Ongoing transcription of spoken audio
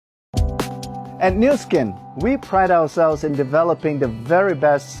At Nuskin, we pride ourselves in developing the very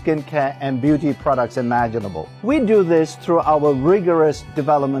best skincare and beauty products imaginable. We do this through our rigorous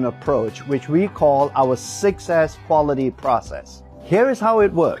development approach, which we call our 6S quality process. Here is how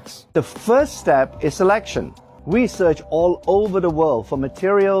it works. The first step is selection. We search all over the world for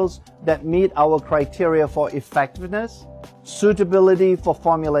materials that meet our criteria for effectiveness, suitability for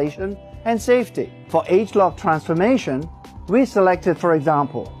formulation, and safety. For age-lock transformation, we selected, for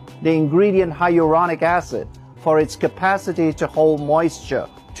example, the ingredient hyaluronic acid for its capacity to hold moisture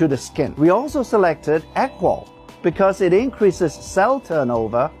to the skin. We also selected Equal because it increases cell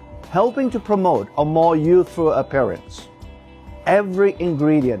turnover, helping to promote a more youthful appearance. Every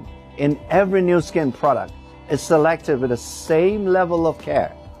ingredient in every Nuskin product is selected with the same level of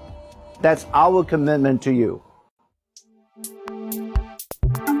care. That's our commitment to you.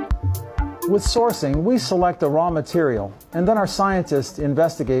 With sourcing, we select the raw material, and then our scientists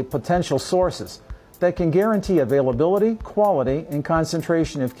investigate potential sources that can guarantee availability, quality, and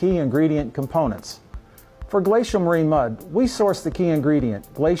concentration of key ingredient components. For glacial marine mud, we source the key ingredient,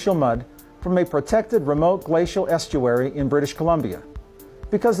 glacial mud, from a protected remote glacial estuary in British Columbia.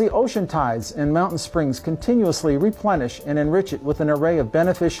 Because the ocean tides and mountain springs continuously replenish and enrich it with an array of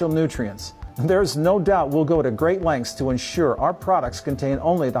beneficial nutrients, there's no doubt we'll go to great lengths to ensure our products contain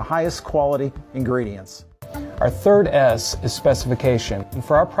only the highest quality ingredients. Our third S is specification, and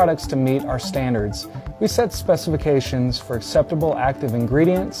for our products to meet our standards, we set specifications for acceptable active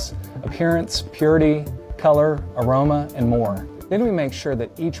ingredients, appearance, purity, color, aroma, and more. Then we make sure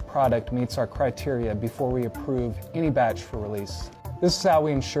that each product meets our criteria before we approve any batch for release. This is how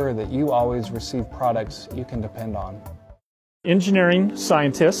we ensure that you always receive products you can depend on. Engineering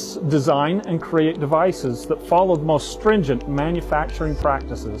scientists design and create devices that follow the most stringent manufacturing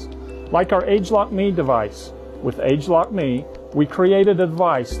practices, like our AgeLock Me device. With AgeLock Me, we created a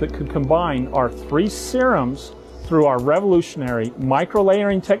device that could combine our 3 serums through our revolutionary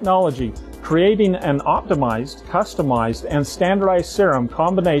microlayering technology, creating an optimized, customized, and standardized serum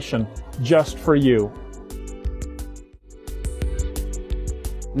combination just for you.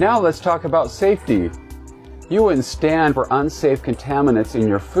 Now let's talk about safety. You wouldn't stand for unsafe contaminants in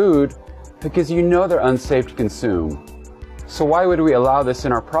your food because you know they're unsafe to consume. So why would we allow this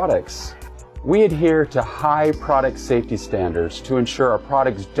in our products? We adhere to high product safety standards to ensure our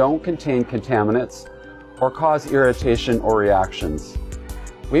products don't contain contaminants or cause irritation or reactions.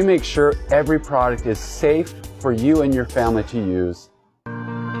 We make sure every product is safe for you and your family to use.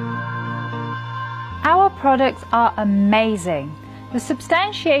 Our products are amazing. The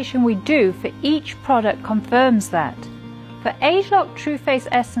substantiation we do for each product confirms that. For AgeLock Tru Face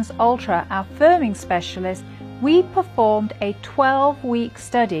Essence Ultra, our firming specialist, we performed a 12-week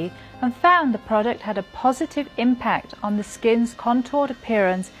study and found the product had a positive impact on the skin's contoured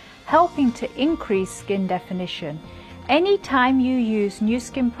appearance, helping to increase skin definition. Anytime you use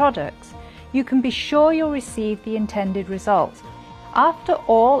Nuskin products, you can be sure you'll receive the intended results. After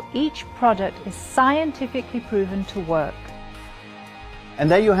all, each product is scientifically proven to work. And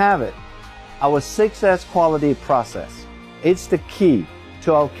there you have it, our 6S quality process. It's the key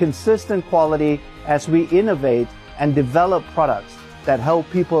to our consistent quality as we innovate and develop products that help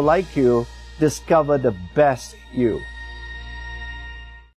people like you discover the best you.